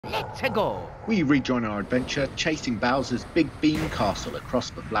Let's go! We rejoin our adventure chasing Bowser's big bean castle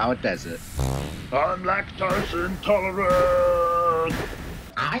across the flower desert. I'm lactose intolerant!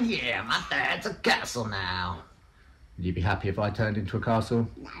 Ah yeah, my dad's a castle now. Would you be happy if I turned into a castle?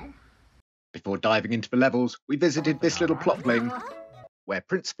 No. Before diving into the levels, we visited this little plot fling where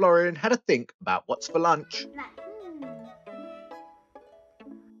Prince Florian had a think about what's for lunch.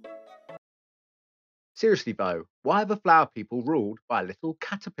 Seriously though, why are the flower people ruled by a little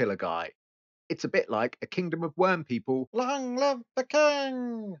caterpillar guy? It's a bit like a kingdom of worm people, long live the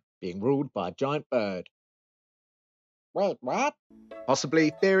king, being ruled by a giant bird. Wait, what?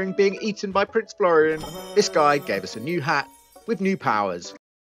 Possibly fearing being eaten by Prince Florian, this guy gave us a new hat with new powers,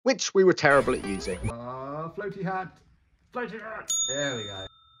 which we were terrible at using. Floaty hat! Floaty hat! There we go.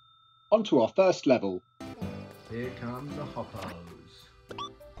 On to our first level. Here come the hoppos.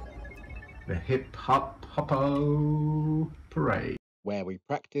 The hip hop hoppo parade. Where we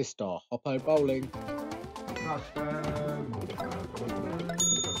practiced our hoppo bowling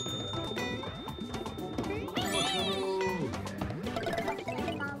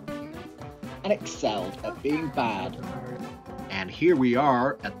and excelled at being bad. And here we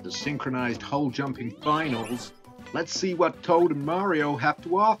are at the synchronized hole jumping finals. Let's see what Toad and Mario have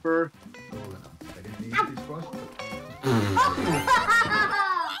to offer.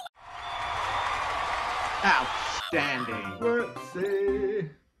 Outstanding. Whoopsie.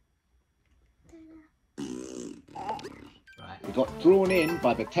 We got drawn in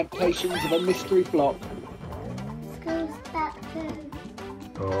by the temptations of a mystery block. School's back to.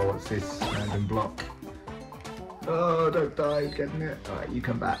 Oh, what's this random block? Oh, don't die getting it. Alright, you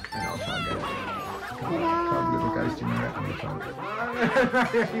come back and I'll try and get it. Come, little ghosty Mario, I'm gonna try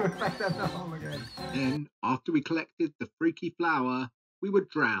and get it. You were back down the hole again. Then, after we collected the freaky flower, we were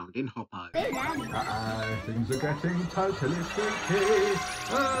drowned in hoppo. Uh-oh, things are getting totally freaky.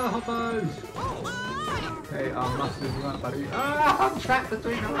 Oh, hoppos! Okay, our muscles are up, buddy. Oh, I'm trapped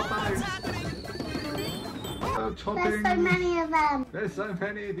between the hoppos! Oh, chopping. There's so many of them. There's so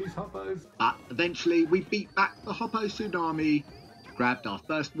many of these hoppos. But eventually we beat back the hoppo tsunami, grabbed our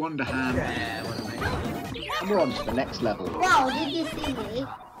first Wonder Ham, Yeah, what a mate. and we're on to the next level. Whoa, did you see me?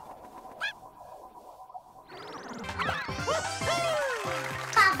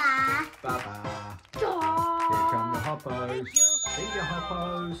 Bye-bye. Bye-bye. Here come the hoppos. See ya,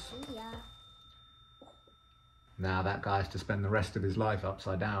 hoppos. Yeah. Now that guy has to spend the rest of his life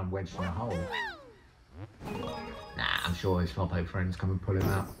upside down, wedged in a hole. Nah, I'm sure his hoppo friends come and pull him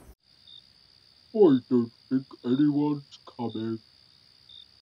out. I don't think anyone's coming.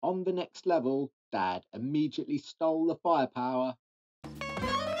 On the next level, Dad immediately stole the firepower,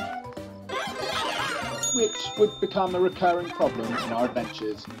 which would become a recurring problem in our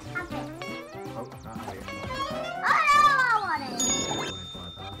adventures. Oh, no. Oh, I want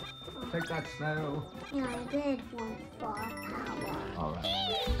it. Take that, snail. Yeah, I did want firepower. Alright.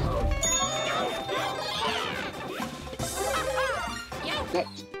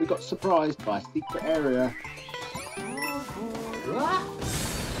 Next, we got surprised by a secret area.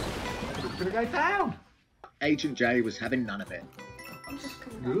 It's gonna go down. Agent J was having none of it. I'm just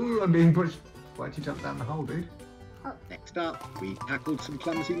gonna go. Ooh, I'm being pushed. Why'd you jump down the hole, dude? Next up, we tackled some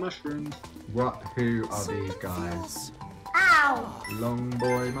clumsy mushrooms. What? Who are these guys? Ow! Long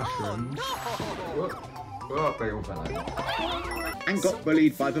boy mushrooms. Oh, they all fell over. And got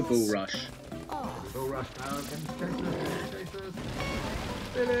bullied by the bull rush. Bull rush now against chasers.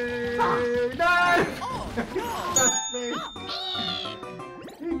 Billy! No! He crushed me!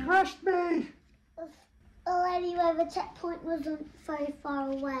 He crushed me! Oh, anyway, the checkpoint wasn't very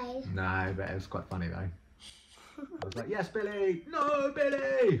far away. No, but it was quite funny though. I was like, yes, Billy! No,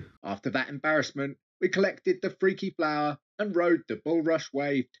 Billy! After that embarrassment, we collected the freaky flower and rode the bull rush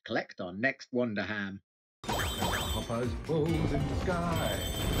wave to collect our next Wonder Ham. Hoppos, bulls in the sky.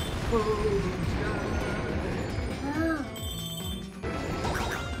 Bulls in the sky. Oh.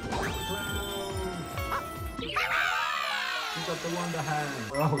 You got the Wonder Ham.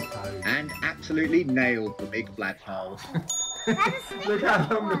 Oh, Toad. And absolutely nailed the big flagpole. Look how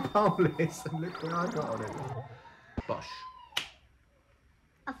long the pole is and look what I got on it. Bosh.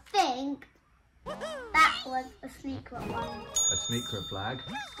 I think that was a secret one. A secret flag.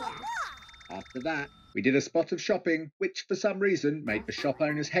 Yeah. After that, we did a spot of shopping, which for some reason made the shop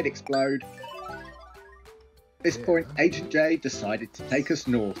owner's head explode. At this point, Agent J decided to take us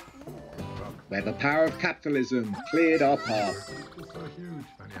north, where the power of capitalism cleared our path. It's so huge.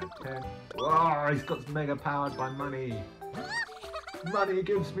 Only had 10. Whoa, he's got mega powered by money. Money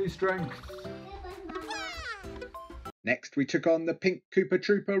gives me strength. Next, we took on the pink Koopa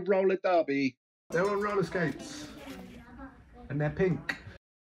Trooper roller derby. They're on roller skates. And they're pink.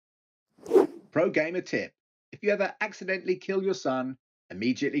 Pro gamer tip. If you ever accidentally kill your son,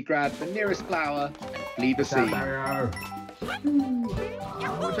 immediately grab the nearest flower and flee the scene. Mario.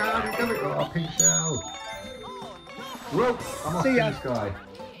 Watch out, he's gonna go off pink shell. Whoa, I'm off See to ya. this guy.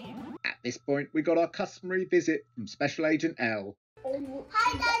 At this point, we got our customary visit from Special Agent L.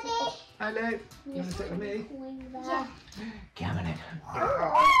 Hi, Daddy. Hello, you wanna sit with me? Yeah. Come on in.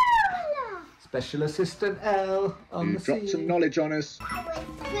 Special Assistant L on Who the dropped some scene. knowledge on us That was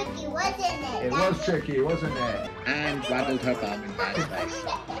tricky, wasn't it? It was tricky, wasn't it? and waddled her bum in Dad's face.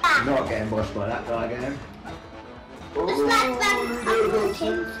 Not getting bossed by that guy again. It's like Bam's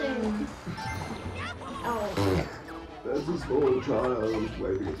soon. Oh. There's a small child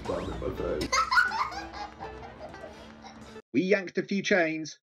waving its bum in my face. We yanked a few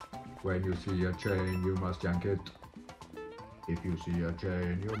chains. When you see a chain, you must yank it. If you see a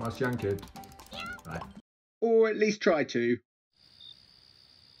chain, you must yank it. Right. Or at least try to.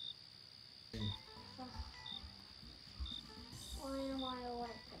 Why am I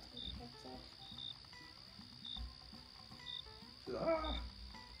awake?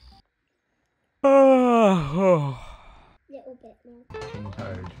 Little bit more. King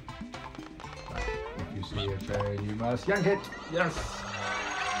Toad. Right. If you see a chain, you must yank it. Yes.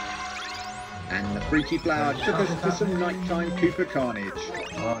 And the freaky flower took us to some nighttime Cooper carnage,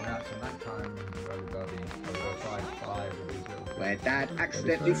 Oh, now it's a nighttime roller derby. Over 5 of these little where things. Dad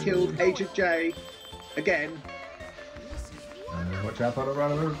accidentally killed Agent J. Again. Watch out for the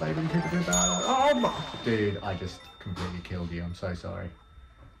runner, baby. Oh my... Dude, I just completely killed you. I'm so sorry.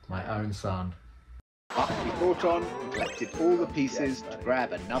 My own son. But we fought on and collected all the pieces to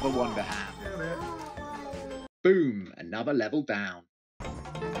grab another Wonder Ham. Boom! Another level down.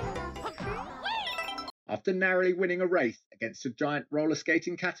 After narrowly winning a race against a giant roller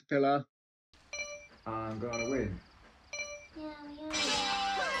skating caterpillar, I'm gonna win. Yeah, we are.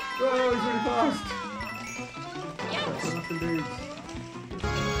 Oh, he's really fast. That's enough indeed.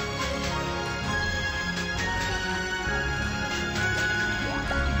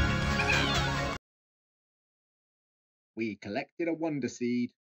 we collected a Wonder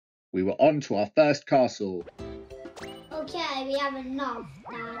Seed. We were on to our first castle, Okay, we have enough,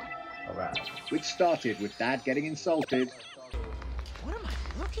 Dad. Alright. which started with Dad getting insulted. What am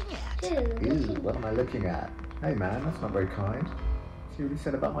I looking at? Ooh, Ew, what am I looking at? Hey man, that's not very kind. See what he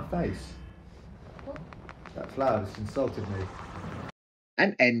said about my face? That flower just insulted me.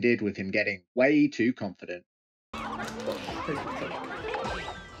 And ended with him getting way too confident.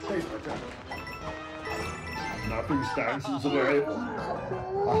 Nothing stands in the way.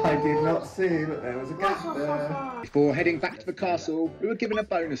 I did not see that there was a gap there. Before heading back to the castle, we were given a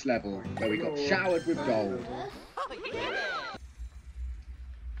bonus level where we got showered with gold.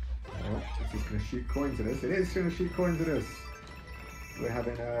 Oh, it's just going to shoot coins at us. It is going to shoot coins at us. We're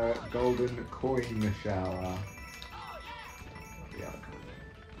having a golden coin shower. Yeah.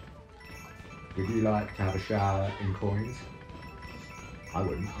 Would you like to have a shower in coins? I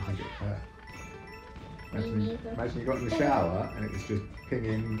wouldn't. I think it'd hurt. Imagine you got in the shower and it was just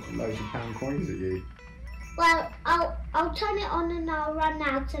pinging loads of pound coins at you. well, I'll turn it on and I'll run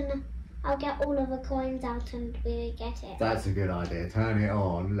out and I'll get all of the coins out and we get it. That's a good idea. Turn it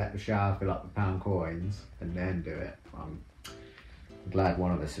on, let the shower fill up with pound coins, and then do it. I'm glad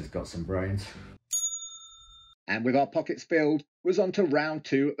one of us has got some brains. And with our pockets filled, was on to round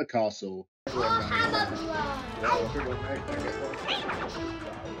 2 at the castle. Oh, hammer blow.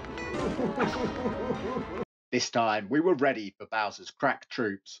 This time, we were ready for Bowser's crack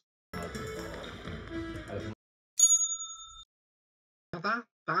troops.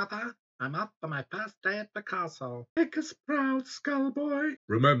 Father, I'm up for my first day at the castle. Make us proud, Skullboy.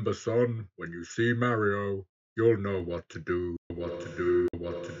 Remember, son, when you see Mario, you'll know what to do, what to do,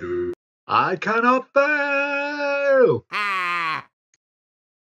 what to do. I cannot fail!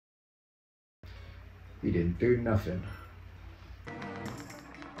 You didn't do nothing.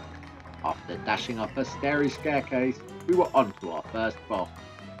 After dashing up a scary staircase, we were on to our first boss.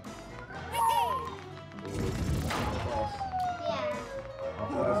 Yeah.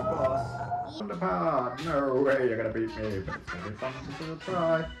 First boss. Underpowered. No way you're gonna beat me, but it's gonna be fun to sort of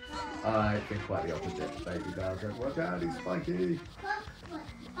try. I think quite the opposite, baby Bowser. Watch out, he's spiky.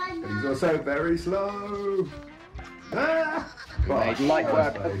 But he's also very slow. Ah! We made light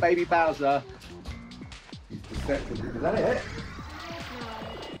work of baby Bowser He's deceptive. Is that it?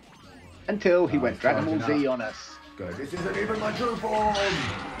 until he Oh, went he's Dragon Ball charging Z up. on us. Good. This isn't even my true form.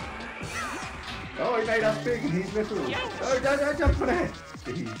 Oh, he made us big and he's little. Oh, don't jump on it.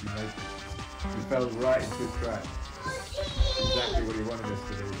 Jeez, he fell right into his trap. Exactly what he wanted us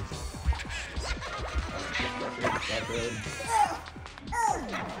to do.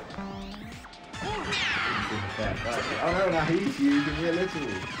 Yeah, right. Oh no, now he's using me a little.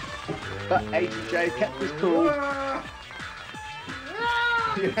 But AJ kept his cool. Yeah,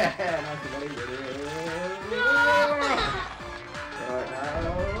 nice and ready. Right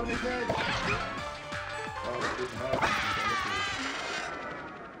now, on his head. Oh, it didn't hurt.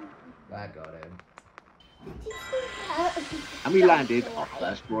 That got him. And we landed our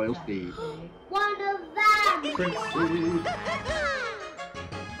first royal steed. One of them. Prince.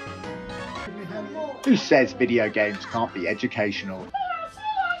 Who says video games can't be educational?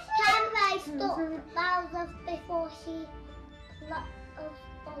 Can they stop Bowser before he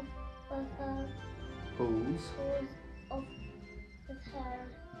of her Pools. of her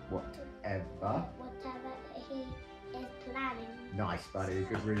Whatever. whatever he is planning? Nice, buddy.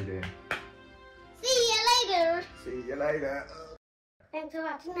 Good reading. See you later. See you later. Thanks for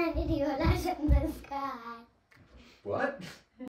watching my video. Light up in the sky. What?